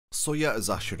Soya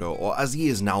Azashiro, or as he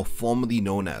is now formerly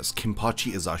known as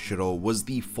Kenpachi Zaraki, was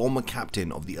the former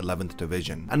captain of the 11th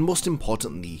Division, and most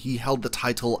importantly, he held the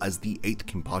title as the 8th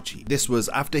Kenpachi. This was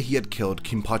after he had killed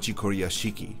Kenpachi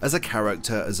Kurashiki. As a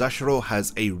character, Azashiro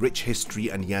has a rich history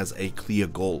and he has a clear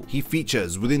goal. He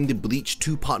features within the Bleach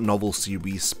 2-part novel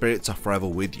series Spirits Are Forever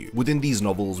With You. Within these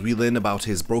novels, we learn about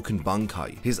his broken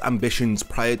Bankai, his ambitions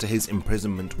prior to his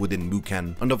imprisonment within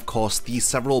Muken, and of course the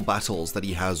several battles that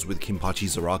he has with Kenpachi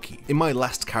Zaraki. In my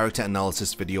last character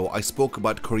analysis video, I spoke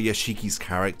about Kurashiki's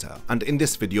character, and in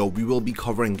this video we will be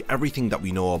covering everything that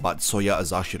we know about Soya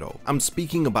Azashiro. I'm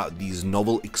speaking about these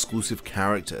novel exclusive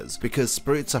characters because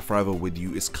Spirits Are Forever With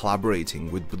You is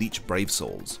collaborating with Bleach Brave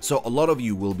Souls, so a lot of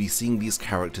you will be seeing these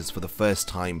characters for the first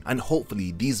time, and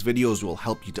hopefully these videos will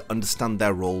help you to understand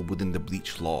their role within the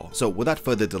Bleach lore. So without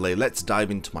further delay, let's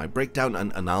dive into my breakdown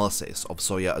and analysis of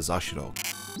Soya Azashiro.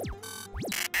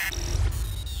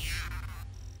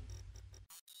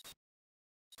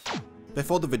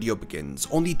 Before the video begins,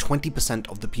 only 20%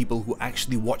 of the people who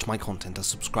actually watch my content are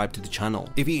subscribed to the channel.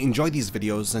 If you enjoy these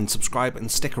videos, then subscribe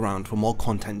and stick around for more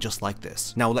content just like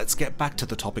this. Now let's get back to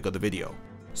the topic of the video.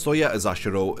 Soya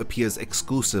Azashiro appears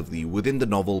exclusively within the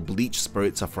novel Bleach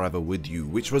Spirits Are Forever With You,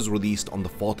 which was released on the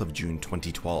 4th of June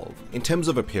 2012. In terms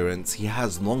of appearance, he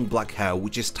has long black hair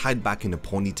which is tied back in a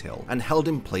ponytail and held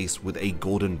in place with a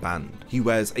golden band. He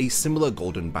wears a similar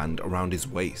golden band around his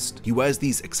waist. He wears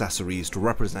these accessories to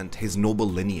represent his noble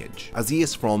lineage, as he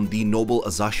is from the noble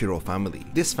Azashiro family.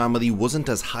 This family wasn't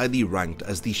as highly ranked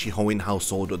as the Shihoin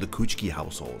household or the Kuchiki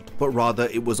household, but rather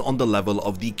it was on the level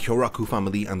of the Kyoraku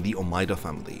family and the Omaida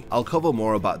family. I'll cover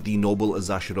more about the noble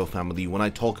Azashiro family when I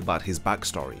talk about his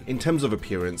backstory. In terms of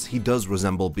appearance, he does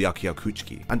resemble Byakuya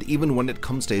Kuchiki, and even when it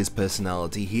comes to his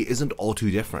personality, he isn't all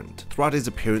too different. Throughout his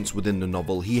appearance within the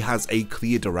novel, he has a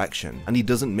clear direction, and he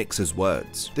doesn't mix his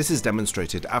words. This is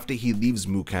demonstrated after he leaves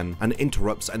Muken and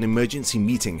interrupts an emergency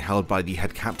meeting held by the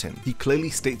head captain. He clearly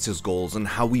states his goals and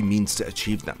how he means to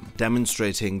achieve them,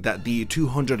 demonstrating that the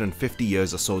 250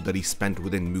 years or so that he spent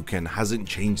within Muken hasn't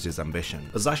changed his ambition.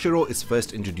 Azashiro is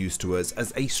first introduced to us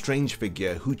as a strange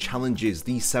figure who challenges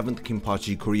the 7th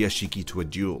Kenpachi Kurashiki to a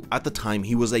duel. At the time,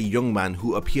 he was a young man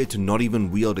who appeared to not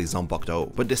even wield a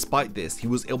Zanbakudo, but despite this, he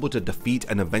was able to defeat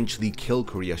and eventually kill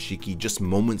Kurashiki just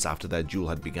moments after their duel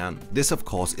had begun. This of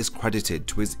course is credited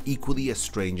to his equally as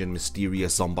strange and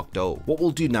mysterious Zanbakudo. What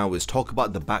we'll do now is talk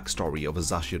about the backstory of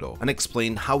Azashiro and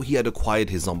explain how he had acquired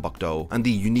his Zanbakudo and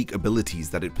the unique abilities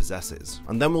that it possesses.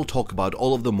 And then we'll talk about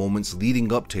all of the moments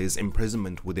leading up to his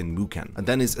imprisonment within Muken, and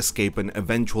then his escape and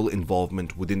eventual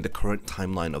involvement within the current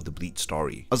timeline of the Bleach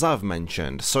story. As I've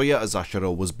mentioned, Soya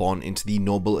Azashiro was born into the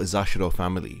noble Azashiro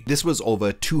family. This was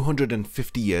over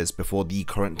 250 years before the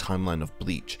current timeline of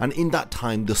Bleach, and in that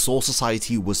time the Soul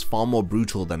Society was far more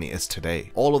brutal than it is today.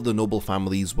 All of the noble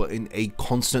families were in a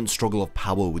constant struggle of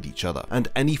power with each other, and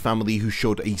any family who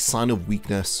showed a sign of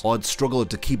weakness or had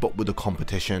struggled to keep up with the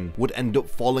competition would end up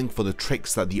falling for the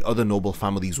tricks that the other noble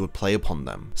families would play upon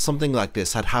them. Something like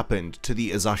this had happened to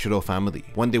the Azashiro family,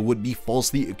 when they would be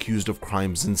falsely accused of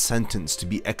crimes and sentenced to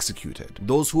be executed.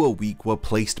 Those who were weak were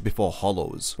placed before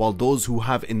hollows, while those who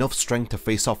have enough strength to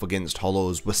face off against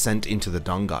hollows were sent into the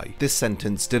Dangai. This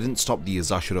sentence didn't stop the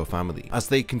Azashiro family, as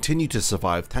they continued to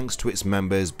survive thanks to its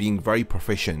members being very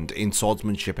proficient in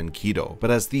swordsmanship and Kido,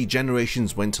 but as the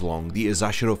generations went along, the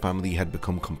Azashiro family had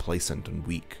become complacent and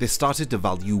weak. They started to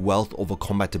value wealth over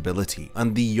combat ability,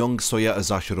 and the young Soya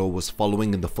Azashiro was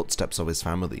following in the footsteps of his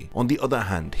family. On the other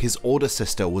hand, his older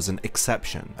sister was an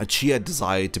exception, and she had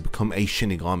desired to become a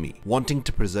Shinigami, wanting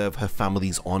to preserve her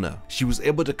family's honor. She was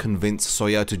able to convince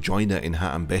Soya to join her in her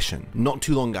ambition. Not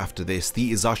too long after this,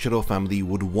 the Azashiro family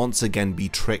would once again be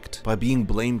tricked by being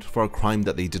blamed for a crime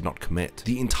that they did not commit.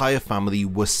 The entire family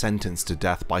was sentenced to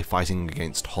death by fighting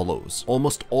against hollows.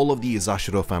 Almost all of the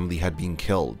Azashiro family had been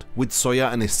killed, with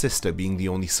Soya and his sister being the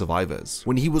only survivors.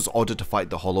 When he was ordered to fight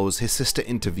the hollows, his sister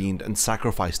intervened and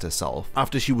sacrificed herself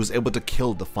after she was able to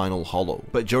kill the final hollow,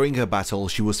 but during her battle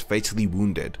she was fatally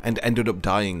wounded and ended up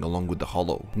dying along with the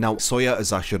hollow. Now Soya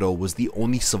Azashiro was the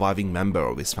only surviving member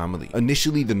of his family.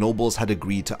 Initially the nobles had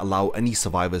agreed to allow any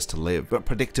survivors to live, but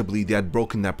predictably they had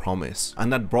broken their promise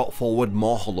and had brought forward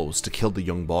more hollows to kill the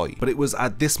young boy. But it was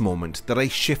at this moment that a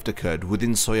shift occurred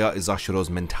within Soya Azashiro's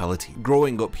mentality.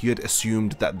 Growing up, he had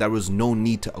assumed that there was no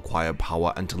need to acquire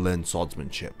power and to learn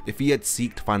swordsmanship. If he had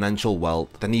sought financial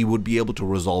wealth, then he would be able to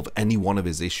resolve any one of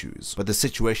his issues. issues, but the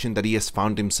situation that he has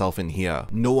found himself in here,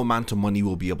 no amount of money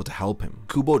will be able to help him.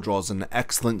 Kubo draws an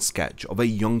excellent sketch of a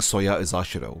young Soya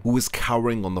Azashiro who is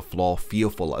cowering on the floor,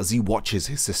 fearful as he watches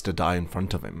his sister die in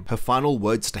front of him. Her final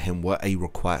words to him were a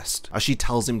request, as she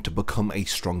tells him to become a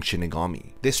strong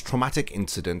Shinigami. This traumatic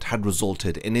incident had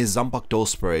resulted in his Zanpakuto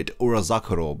spirit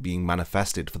Urazakuro being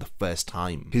manifested for the first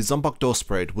time. His Zanpakuto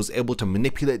spirit was able to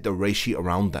manipulate the reishi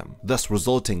around them, thus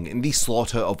resulting in the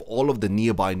slaughter of all of the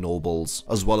nearby nobles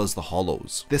as well as the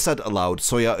hollows. This had allowed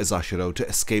Soya Azashiro to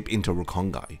escape into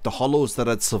Rukongai. The hollows that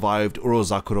had survived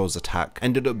Urozakuro's attack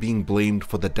ended up being blamed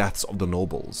for the deaths of the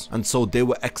nobles, and so they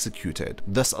were executed,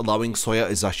 thus allowing Soya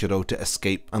Azashiro to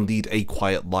escape and lead a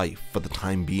quiet life for the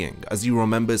time being, as he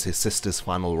remembers his sister's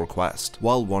final request.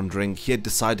 While wandering, he had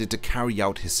decided to carry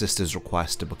out his sister's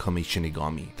request to become a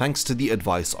Shinigami. Thanks to the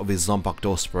advice of his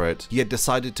Zanpakuto spirit, he had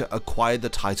decided to acquire the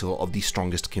title of the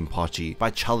strongest Kenpachi by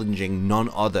challenging none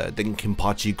other than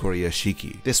Kenpachi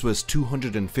Kurashiki. This was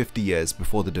 250 years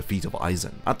before the defeat of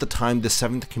Aizen. At the time, the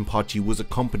 7th Kenpachi was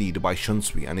accompanied by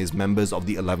Shunsui and his members of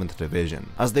the 11th Division,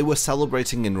 as they were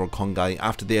celebrating in Rukongai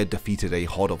after they had defeated a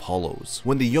horde of hollows.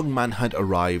 When the young man had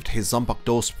arrived, his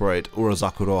Zanpakuto spirit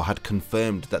Urazakuro had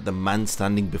confirmed that the man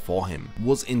standing before him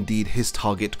was indeed his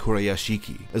target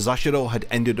Kurashiki. Azashiro had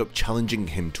ended up challenging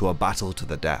him to a battle to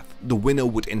the death. The winner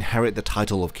would inherit the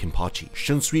title of Kenpachi.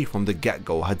 Shunsui from the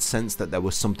get-go had sensed that there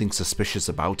was something suspicious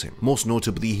about him. Most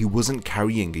notably, he wasn't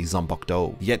carrying a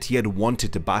Zanpakuto, yet he had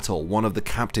wanted to battle one of the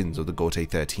captains of the Gotei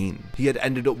 13. He had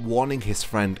ended up warning his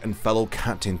friend and fellow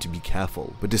captain to be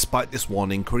careful, but despite this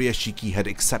warning, Kurashiki had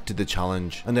accepted the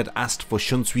challenge and had asked for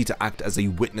Shunsui to act as a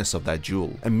witness of their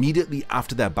duel. Immediately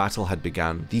after their battle had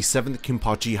begun, the 7th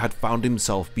Kenpachi had found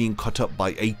himself being cut up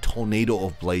by a tornado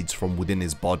of blades from within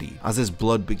his body, as his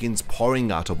blood begins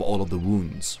pouring out of all of the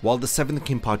wounds. While the 7th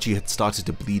Kenpachi had started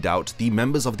to bleed out, the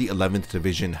members of the 11th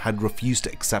Division had refused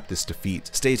to accept this defeat,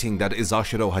 stating that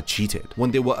Izashiro had cheated.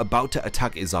 When they were about to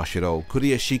attack Izashiro,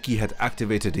 Kurashiki had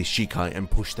activated his Shikai and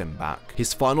pushed them back.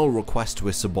 His final request to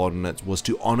his subordinates was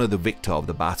to honor the victor of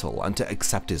the battle and to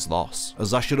accept his loss.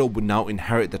 Azashiro would now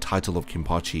inherit the title of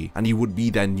Kenpachi, and he would be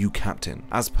their new captain,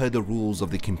 as per the rules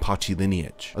of the Kenpachi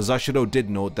lineage. Azashiro did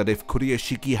note that if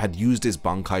Kurashiki had used his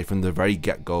Bankai from the very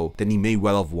get-go, then he may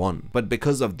well have won, but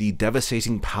because of the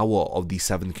devastating power of the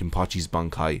 7th Kenpachi's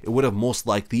Bankai, it would have most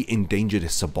likely endangered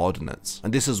his subordinates,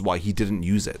 and this is why he didn't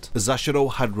use it.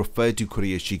 Azashiro had referred to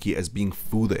Kurashiki as being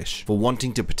foolish for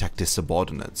wanting to protect his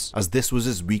subordinates, as this was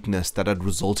his weakness that had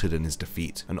resulted in his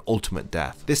defeat and ultimate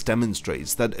death. This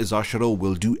demonstrates that Azashiro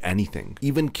will do anything,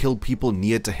 even kill people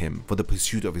near to him for the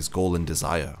pursuit of his goal and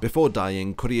desire. Before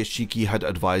dying, Kurashiki had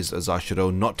advised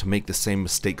Azashiro not to make the same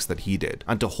mistakes that he did,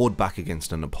 and to hold back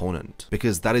against an opponent,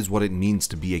 because that is what it means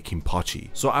to be a Kenpachi.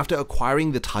 So after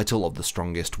acquiring the title of the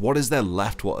strongest, what is there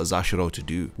left for Azashiro to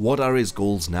do? What are his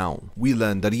goals now? We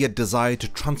learn that he had desired to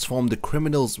transform the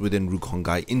criminals within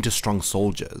Rukongai into strong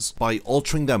soldiers by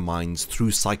altering their minds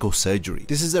through psychosurgery.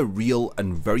 This is a real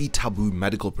and very taboo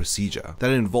medical procedure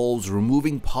that involves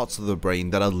removing parts of the brain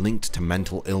that are linked to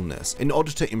mental illness in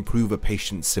order to improve a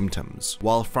patient's symptoms.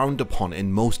 While frowned upon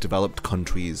in most developed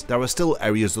countries, there are still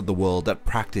areas of the world that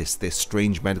practice this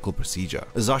strange medical procedure.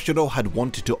 Azashiro had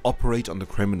wanted to operate on the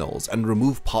criminals and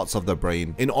remove parts of their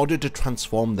brain in order to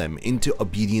transform them into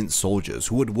obedient soldiers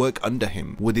who would work under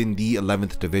him within the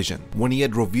 11th Division. When he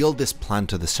had revealed this plan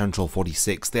to the Central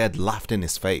 46, they had laughed in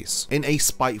his face. In a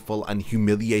spiteful and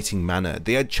humiliating manner,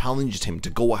 they had challenged him to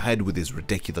go ahead with his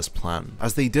ridiculous plan,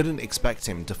 as they didn't expect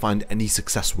him to find any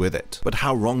success with it. But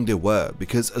how wrong they were,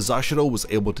 because Azashiro was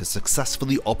able to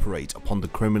successfully operate upon the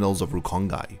criminals of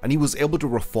Rukongai, and he was able to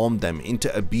reform them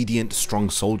into obedient, strong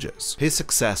soldiers. His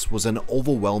success was an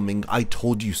overwhelming "I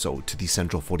told you so" to the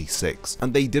Central 46,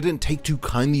 and they didn't take too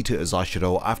kindly to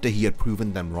Azashiro after he had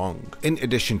proven them wrong. In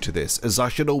addition to this,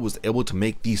 Azashiro was able to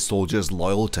make these soldiers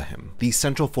loyal to him. The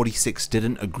Central 46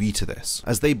 didn't agree to this,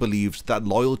 as they believed that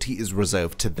loyalty is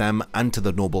reserved to them and to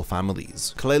the noble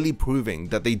families, clearly proving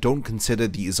that they don't consider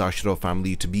the Azashiro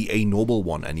family to be a noble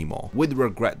one anymore. With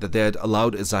regret that they had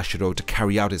allowed Azashiro to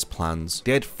carry out his plans,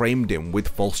 they had framed him with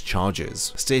false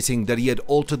charges, stating that he had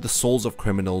altered the souls of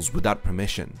criminals without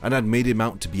permission and had made him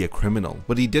out to be a criminal.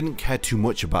 But he didn't care too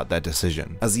much about their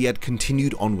decision, as he had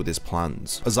continued on with his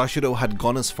plans. Azashiro had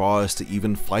gone as far as to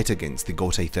even fight against the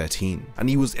Gotei 13, and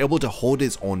he was able to hold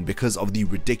his own because of the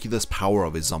ridiculous power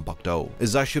of his Zanpakuto.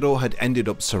 Azashiro had ended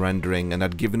up surrendering and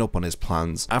had given up on his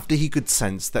plans after he could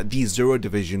sense that the Zero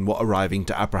Division were arriving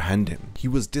to apprehend him. He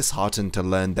was disheartened to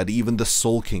learn that even the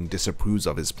Soul King disapproves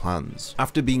of his plans.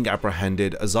 After being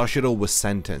apprehended, Azashiro was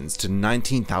sentenced to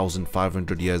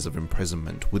 19,500 years of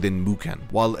imprisonment within Muken.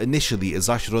 While initially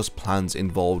Azashiro's Azashiro's plans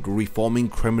involved reforming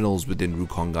criminals within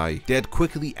Rukongai, they had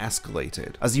quickly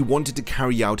escalated, as he wanted to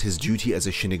carry out his duty as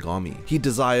a Shinigami. He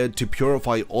desired to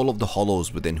purify all of the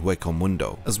hollows within Hueco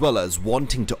as well as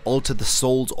wanting to alter the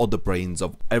souls or the brains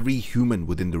of every human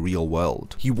within the real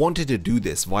world. He wanted to do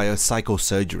this via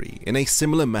psychosurgery, in a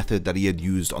similar method that he had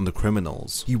used on the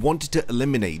criminals. He wanted to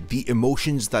eliminate the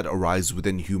emotions that arise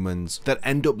within humans that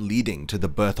end up leading to the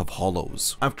birth of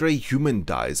hollows. After a human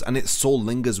dies and its soul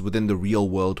lingers within the real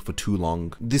world for too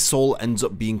long, this soul ends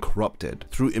up being corrupted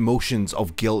through emotions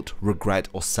of guilt, regret,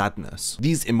 or sadness.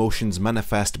 These emotions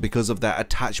manifest because of their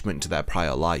attachment to their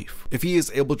prior life. If he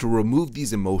is able to remove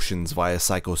these emotions via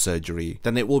psychosurgery,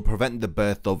 then it will prevent the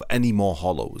birth of any more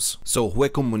hollows. So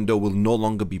Hueco Mundo will no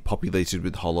longer be populated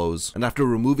with hollows, and after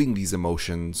removing these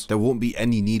emotions, there won't be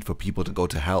any need for people to go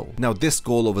to hell. Now this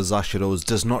goal of Azashiro's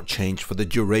does not change for the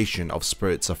duration of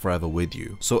Spirits Are Forever With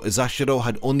You. So Azashiro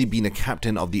had only been a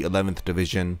captain of the 11th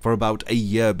Division for about a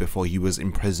year before he was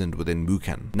imprisoned within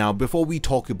Muken. Now before we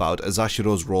talk about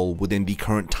Azashiro's role within the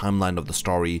current timeline of the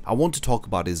story, I want to talk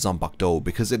about his Zanpakuto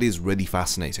because it is really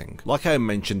fascinating. Like I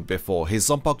mentioned before, his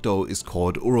Zanpakuto is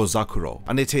called Urozakuro,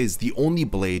 and it is the only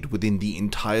blade within the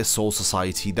entire Soul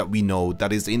Society that we know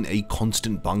that is in a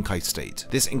constant Bankai state.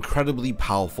 This incredibly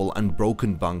powerful and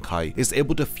broken Bankai is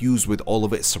able to fuse with all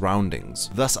of its surroundings,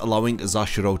 thus allowing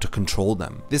Azashiro to control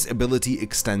them. This ability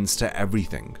extends to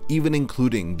everything, even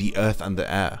including the earth and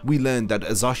the air. We learn that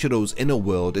Azashiro's inner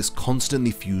world is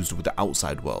constantly fused with the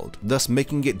outside world, thus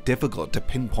making it difficult to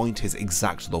pinpoint his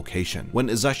exact location. When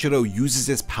Azashiro uses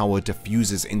his power to fuse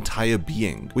his entire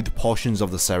being with portions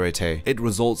of the Serite, it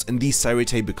results in the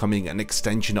Serite becoming an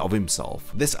extension of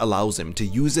himself. This allows him to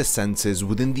use his senses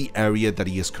within the area that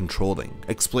he is controlling,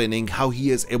 explaining how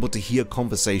he is able to hear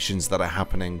conversations that are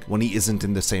happening when he isn't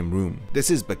in the same room. This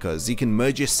is because he can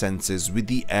merge his senses with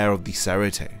the air of the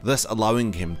Serite, thus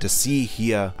allowing him to see,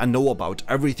 hear, and know about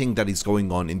everything that is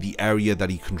going on in the area that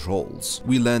he controls.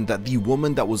 We learn that the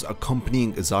woman that was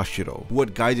accompanying Azashiro, who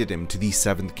had guided him to the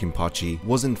 7th Kenpachi,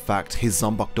 was in fact his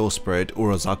Zanpakuto spirit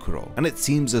Urozakuro, and it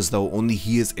seems as though only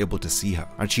he is able to see her,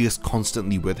 and she is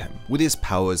constantly with him. With his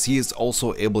powers, he is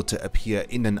also able to appear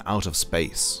in and out of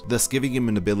space, thus giving him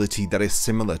an ability that is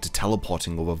similar to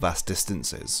teleporting over vast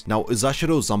distances. Now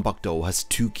Azashiro's Zanpakuto has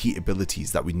two key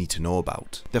abilities that we need to know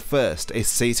about. The first is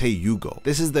Seitei Yugo.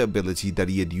 This is the ability that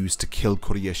he had used to kill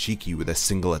Kuriyashiki with a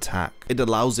single attack. It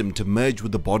allows him to merge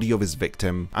with the body of his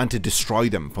victim and to destroy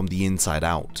them from the inside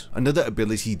out. Another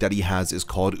ability that he has is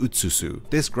called Utsusu.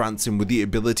 This grants him with the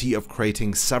ability of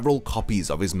creating several copies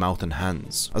of his mouth and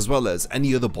hands, as well as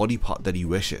any other body part that he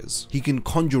wishes. He can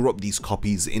conjure up these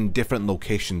copies in different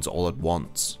locations all at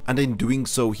once, and in doing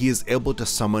so he is able to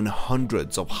summon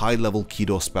hundreds of high-level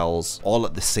Kido spells all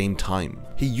at the same time.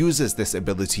 He uses this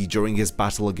ability during his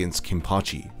battle against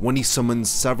Kenpachi, when he summons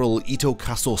several Ito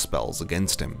Kaso spells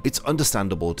against him. It's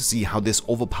understandable to see how this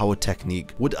overpowered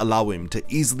technique would allow him to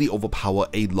easily overpower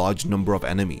a large number of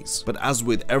enemies, but as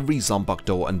with every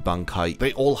Zanpakuto and Bankai,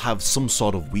 they all have some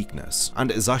sort of weakness, and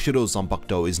Azashiro's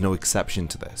Zanpakuto is no exception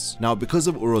to this. Now because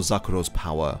of Urozakuro's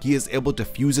power, he is able to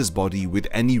fuse his body with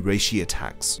any reishi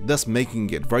attacks, thus making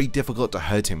it very difficult to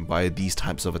hurt him via these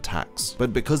types of attacks.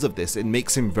 But because of this, it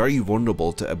makes him very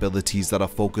vulnerable to abilities that are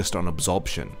focused on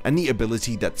absorption. Any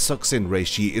ability that sucks in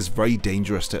reishi is very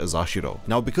dangerous to Azashiro.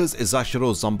 Now because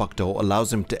Azashiro's Zanpakuto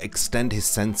allows him to extend his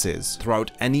senses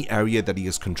throughout any area that he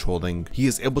is controlling, he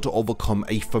is able to overcome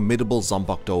a formidable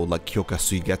Zanpakuto like Kyoka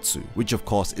Suigetsu, which of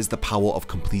course is the power of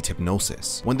complete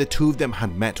hypnosis. When the two of them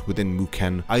had met within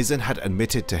Muken, Aizen had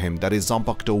admitted to him that his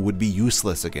Zanpakuto would be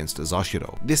useless against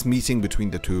Azashiro. This meeting between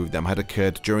the two of them had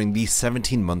occurred during the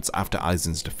 17 months after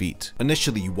Aizen's defeat.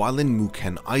 Initially, while in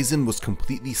Muken, Aizen was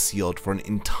completely sealed for an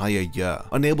entire year,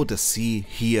 unable to see,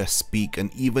 hear, speak,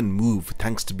 and even move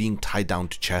thanks to being tied down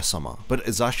to Chair-sama. But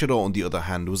Azashiro on the other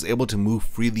hand was able to move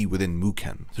freely within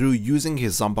Muken. Through using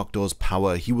his Zanpakuto's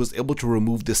power, he was able to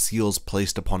remove the seals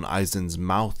placed upon Aizen's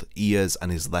mouth, ears,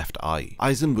 and his left eye.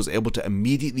 Aizen was able to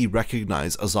immediately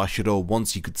recognize Azashiro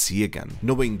once he could see again,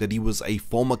 knowing that he was a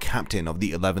former captain of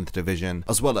the 11th Division,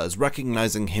 as well as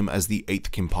recognizing him as the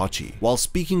 8th Kenpachi. While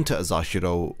speaking to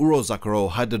Azashiro,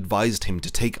 Urozakuro had advised him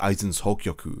to take Aizen's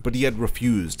Hokyoku, but he had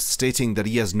refused, stating that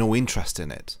he has no interest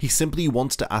in it. He simply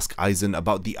wants to ask Aizen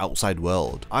about the outside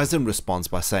world. Aizen responds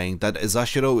by saying that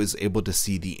Azashiro is able to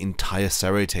see the entire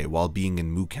Serite while being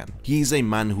in Muken. He is a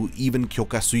man who even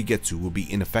Kyoka Suigetsu will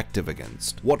be ineffective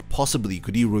against. What possibly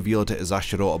could he reveal to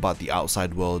Azashiro about the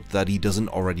outside world that he doesn't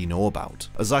already know about?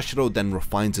 Azashiro then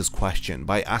refines his question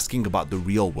by asking about the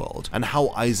real world and how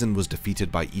Aizen was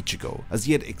defeated by Ichigo, as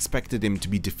he had expected him to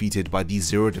be defeated by the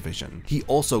Zero Division. He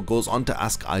also goes on to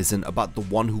ask Aizen about the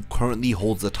one who currently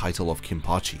holds the title of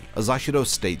Kenpachi. Azashiro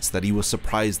states that he was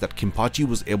surprised that Kenpachi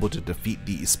was able to defeat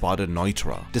the Espada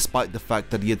Noitra, despite the fact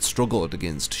that he had struggled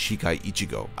against Shikai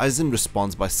Ichigo. Aizen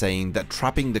responds by saying that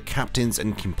trapping the captains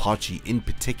and Kenpachi in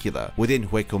particular within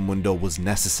Hueco Mundo was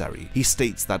necessary. He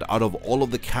states that out of all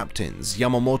of the captains,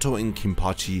 Yamamoto and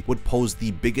Kenpachi would pose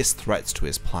the biggest threats to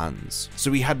his plans,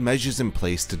 so he had measures in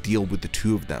place to deal with the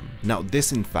two of them. Now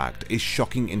this in fact is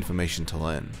shocking information to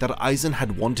learn, that Aizen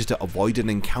had wanted to avoid an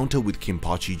encounter with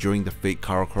Kenpachi during the Fate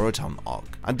Karakura Town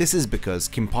arc, and this is because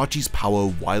Kenpachi's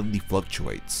power wildly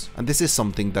fluctuates, and this is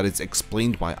something that is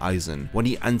explained by Aizen when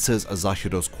he answers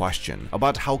Azashiro's question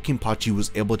about how Kenpachi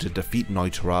was able to defeat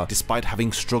Noitra despite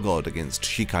having struggled against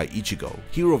Shikai Ichigo.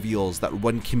 He reveals that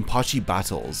when Kenpachi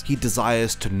battles, he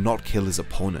desires to not kill his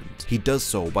opponent. He does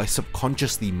so by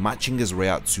subconsciously matching his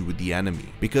Reiatsu with the enemy,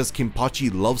 because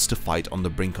Kenpachi loves to fight on the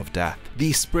brink of death.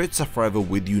 The Spirits Are Forever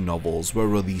With You novels were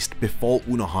released before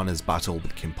Unohana's battle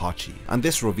with Kenpachi, and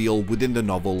this reveal within the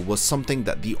novel was something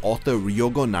that the author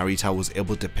Ryogo Narita was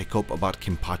able to pick up about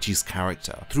Kenpachi's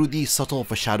character through the subtle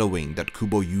foreshadowing that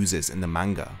Kubo uses in the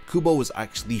manga. Kubo was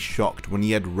actually shocked when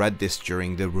he had read this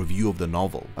during the review of the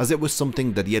novel, as it was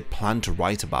something that he had planned to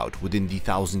write about within the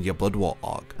Thousand Year Blood War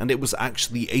arc, and it was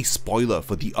actually a spoiler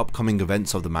for the upcoming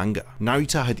events of the manga.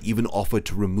 Narita had even offered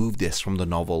to remove this from the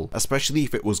novel, especially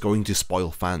if it was going to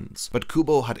spoil fans, but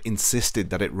Kubo had insisted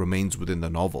that it remains within the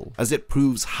novel, as it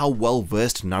proves how well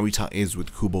versed Narita is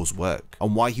with Kubo's work,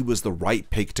 and why he was the right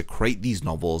pick to create these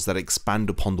novels that expand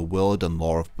upon the world and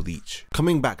lore of Bleach.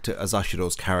 Coming back to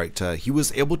Azashiro's character, he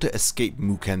was able to escape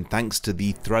Muken thanks to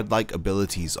the thread-like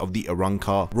abilities of the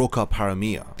Aranka Roka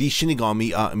Paramiya. The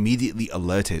Shinigami are immediately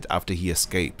alerted after he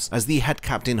escapes, as the head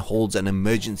captain holds an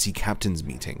emergency captain's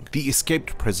meeting. The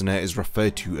escaped prisoner is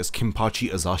referred to as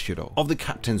Kenpachi Azashiro. Of the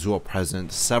captains who are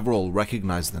present, several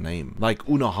recognize the name, like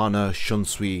Unohana,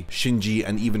 Shunsui, Shinji,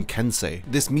 and even Kensei.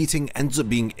 This meeting ends up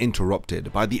being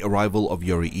interrupted by the arrival of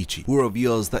Yoriichi, who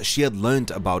reveals that she had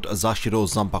learned about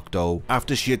Azashiro's Zanpakuto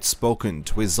after she had spoken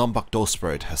to his Zanpakuto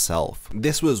spirit herself.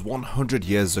 This was 100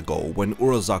 years ago when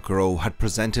Urozakuro had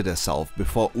presented herself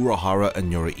before Urahara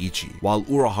and Yoriichi, while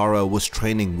Urahara was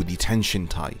training with the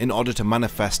Tenshintai in order to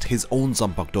manifest his own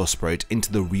Zanpakuto spirit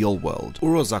into the real world.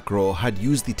 Urozakuro had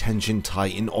used the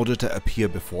Tenshintai in order to appear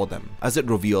before them, as it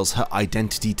reveals her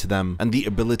identity to them and the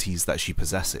abilities that she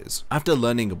possesses. After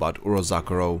learning about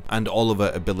Urozakuro and all of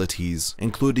her abilities,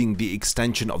 including the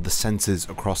extension of the senses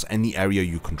across any area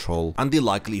you control, and the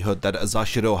likelihood that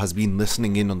Azashiro has been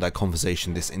listening in on their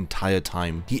conversation this entire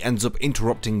time, he ends up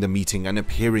interrupting the meeting and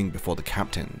appearing before the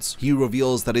captains. He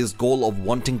reveals that his goal of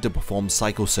wanting to perform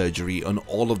psychosurgery on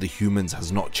all of the humans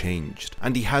has not changed,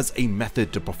 and he has a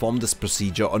method to perform this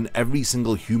procedure on every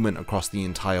single human across the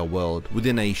entire world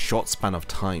within a short span of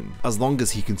time, as long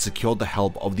as he can secure the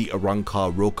help of the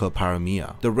Aranka Roka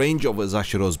Paramiya. The range of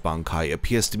Azashiro's Bankai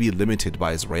appears to be limited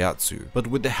by his Reiatsu, but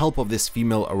with the help of this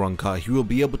female Aranka, he will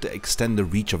be able to extend the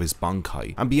reach of his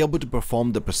Bankai and be able to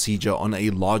perform the procedure on a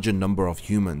larger number of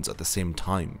humans at the same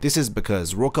time. This is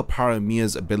because Roka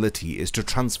Paramiya's ability is to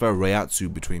transfer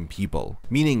Reiatsu between people,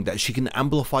 meaning that she can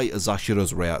amplify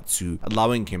Azashiro's Reiatsu,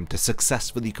 allowing him to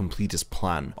successfully complete his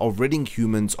plan of ridding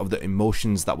humans of the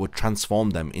emotions that would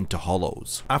transform them into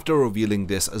hollows. After revealing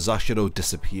this, Azashiro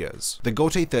disappears. The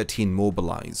Gotei 13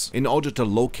 mobilize in order to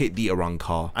locate the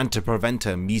Aranka and to prevent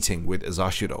her meeting with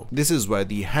Azashiro. This is where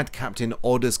the head captain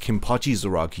orders Kenpachi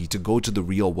Zaraki to go to the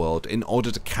real world in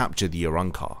order to capture the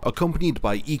Aranka. Accompanied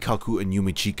by Ikaku and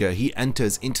Yumichika, he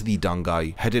enters into the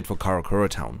Dangai, headed for Karakura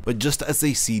Town, but just as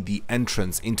they see the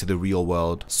entrance into the real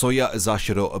world, Soya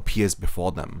Azashiro appears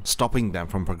before them, stopping them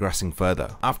from progressing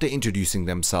further. After introducing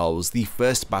themselves, the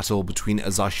first battle between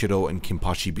Azashiro and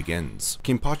Kenpachi begins.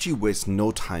 Kenpachi wastes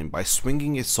no time by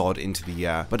swinging his sword into the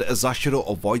air, but Azashiro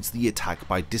avoids the attack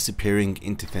by disappearing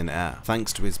into thin air,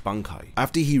 thanks to his Bankai.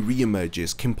 After he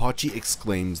re-emerges, Kenpachi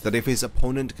exclaims that if his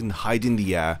opponent can hide in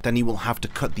the air, then he will have to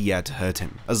cut the air to hurt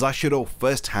him. Azashiro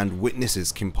firsthand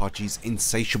witnesses Kenpachi's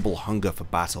insatiable hunger for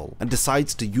battle, and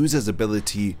decides to use his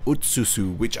ability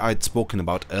Utsusu, which I had spoken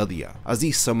about earlier, as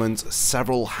he summons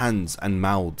several hands and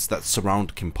mouths that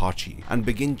surround Kenpachi, and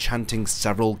begin chanting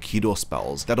several Kido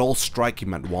spells that all strike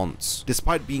him at once.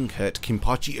 Despite being hurt,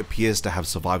 Kenpachi appears to have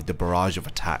survived the barrage of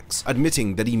attacks,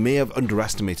 admitting that he may have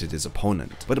underestimated his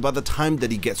opponent, but by the time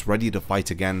that he gets ready to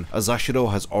fight again,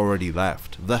 Azashiro has already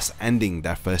left, thus ending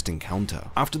their first encounter.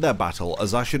 After their battle,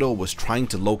 Azashiro was trying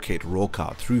to locate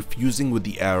Roka through fusing with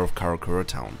the air of Karakura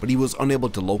Town, but he was unable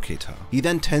to locate her. He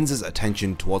then turns his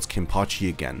attention towards Kenpachi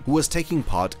again, who was taking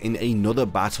part in another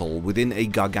battle within a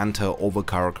Garganta over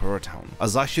Karakura Town.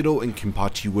 Azashiro and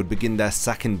Kenpachi would begin their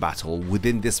second second battle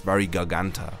within this very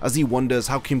Garganta, as he wonders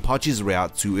how Kenpachi's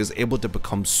Reiatsu is able to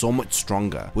become so much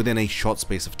stronger within a short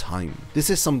space of time.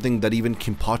 This is something that even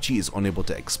Kenpachi is unable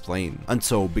to explain, and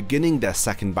so beginning their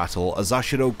second battle,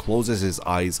 Azashiro closes his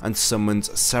eyes and summons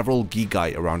several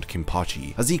Gigai around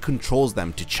Kenpachi as he controls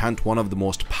them to chant one of the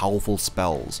most powerful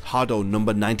spells, Hado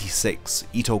number 96,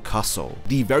 Ito Kaso,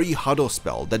 the very Hado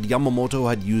spell that Yamamoto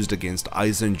had used against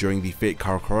Aizen during the Fate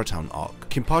Karakura Town arc.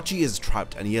 Kenpachi is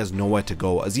trapped and he has nowhere to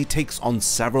go as he takes on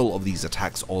several of these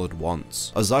attacks all at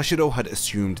once. Azashiro had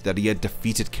assumed that he had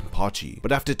defeated Kenpachi,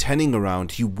 but after turning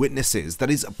around he witnesses that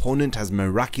his opponent has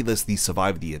miraculously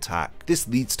survived the attack. This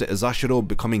leads to Azashiro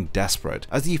becoming desperate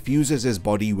as he fuses his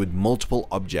body with multiple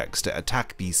objects to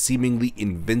attack the seemingly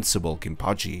invincible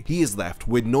Kenpachi. He is left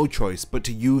with no choice but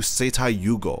to use Seitai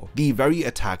Yugo, the very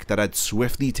attack that had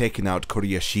swiftly taken out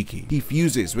Kuriyashiki. He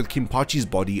fuses with Kenpachi's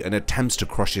body and attempts to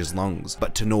crush his lungs,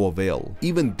 but to no avail.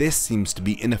 Even this seems to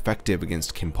be ineffective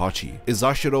against Kenpachi.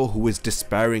 Azashiro, who is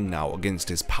despairing now against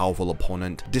his powerful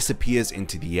opponent, disappears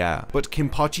into the air, but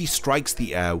Kenpachi strikes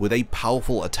the air with a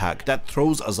powerful attack that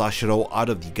throws Azashiro out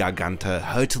of the Garganta,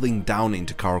 hurtling down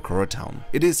into Karakura Town.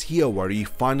 It is here where he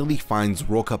finally finds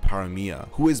Roka Paramiya,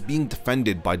 who is being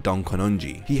defended by Don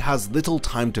Kononji. He has little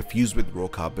time to fuse with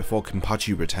Roka before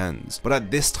Kenpachi returns, but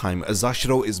at this time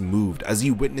Azashiro is moved as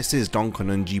he witnesses Don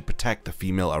Kononji protect the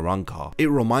female Arrancar. It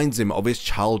reminds him of his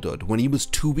childhood when he was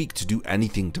too weak to do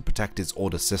anything to protect his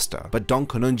older sister, but Don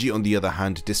Kononji on the other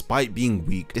hand, despite being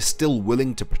weak, is still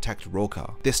willing to protect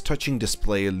Roka. This touching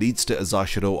display leads to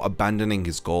Azashiro abandoning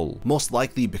his goal, most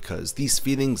likely because these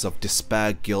feelings of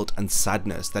despair, guilt and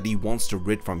sadness that he wants to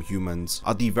rid from humans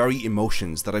are the very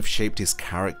emotions that have shaped his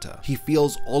character. He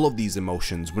feels all of these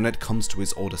emotions when it comes to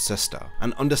his older sister,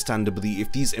 and understandably,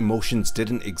 if these emotions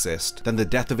didn't exist, then the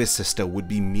death of his sister would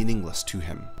be meaningless to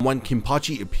him. When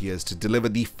Kenpachi appears to deliver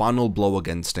the final blow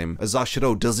against him,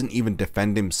 Azashiro doesn't even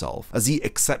defend himself as he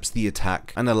accepts the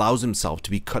attack and allows himself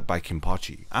to be cut by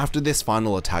Kenpachi. After this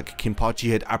final attack,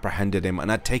 Kenpachi had apprehended him and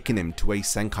had taken him to a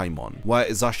Senkaimon, where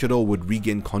Azashiro would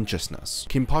regain consciousness.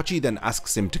 Kenpachi then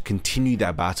asks him to continue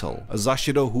their battle.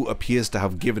 Azashiro, who appears to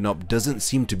have given up, doesn't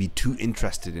seem to be too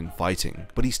interested in fighting,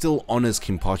 but he still honors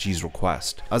Kenpachi's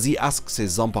request, as he asks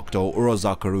his Zanpakuto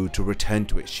Urozakaru to return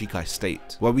to its Shikai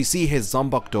state, where we see his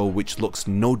Zanpakuto which looks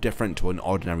no different to an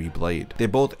ordinary blade. They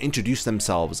both introduce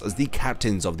themselves as the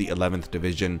captains of the 11th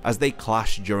Division as they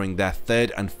clash during their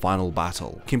third and final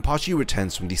battle. Kenpachi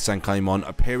returns from the Senkaimon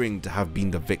appearing to have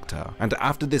been the victor, and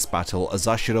after this battle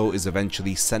Azashiro is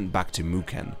eventually sent back to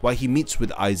Muken, where he meets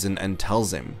with Aizen and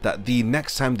tells him that the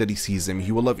next time that he sees him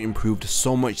he will have improved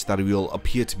so much that he will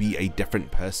appear to be a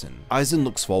different person. Aizen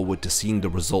looks forward to seeing the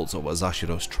results of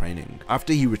Azashiro's training.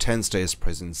 After he returns to his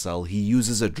prison cell, he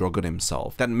uses a drug on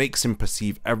himself that makes him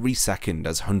perceive every second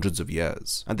as hundreds of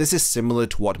years, and this is similar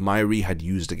to what Mayuri had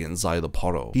used against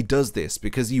Xyloporo. He does this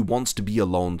because he wants to be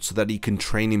alone so that he can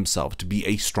train himself to be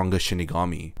a stronger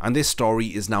Shinigami, and this story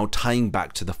is now tying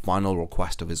back to the final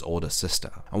request of his older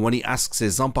sister. And when he asks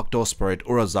his Zanpakuto spirit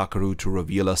Urozakaru to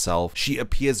reveal herself, she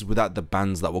appears without the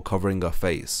bands that were covering her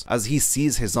face, as he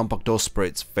sees his Zanpakuto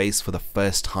spirit's face for the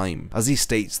first time, as he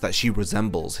states that she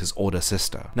resembles his older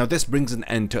sister. Now this brings an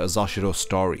end to Azashiro's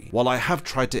story. While I have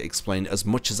tried to explain as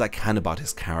much as I can about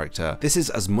his character, this is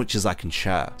as much as I can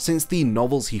share, since the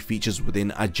novels he features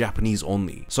within are Japanese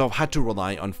only, so I've had to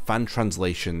rely on fan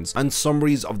translations and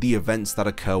summaries of the events that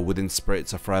occur within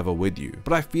Spirits Are Forever With You.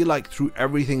 But I feel like through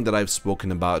everything that I've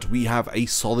spoken about, we have a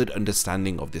solid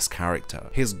understanding of this character,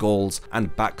 his goals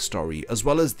and backstory, as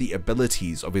well as the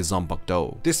abilities of his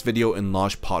Zanpakuto. This video in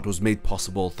large part was made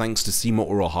possible thanks to Simo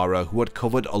Urohara, who had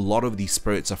covered a lot of the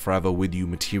Spirits Are Forever With You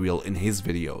material in his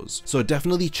videos, so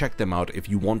definitely check them out if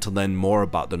you want to learn more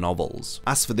about the novels.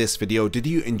 As for this video, did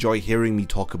you enjoy hearing me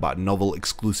talk about novel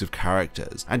exclusive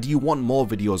characters, and do you want more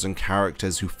videos on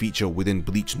characters who feature within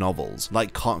Bleach novels,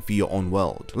 like Can't Be Your Own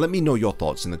World? Let me know your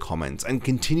thoughts in the comments and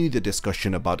continue the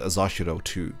discussion about Azashiro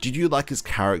too. Did you like his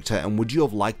character, and would you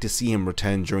have liked to see him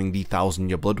return during the 1000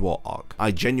 Year Blood War arc?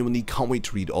 I genuinely can't wait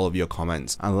to read all of your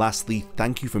comments, and lastly,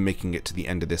 thank you for making it to the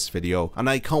end of this video, and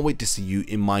I can't wait to see you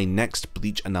in my next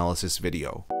Bleach analysis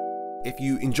video. If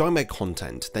you enjoy my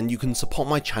content, then you can support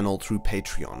my channel through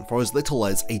Patreon for as little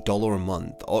as $1 a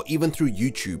month, or even through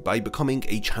YouTube by becoming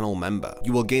a channel member.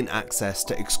 You will gain access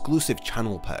to exclusive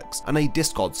channel perks and a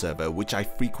Discord server which I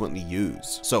frequently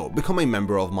use. So become a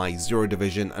member of my Zero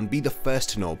Division and be the first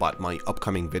to know about my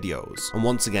upcoming videos. And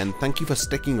once again, thank you for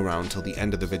sticking around till the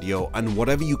end of the video, and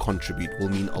whatever you contribute will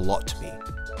mean a lot to me.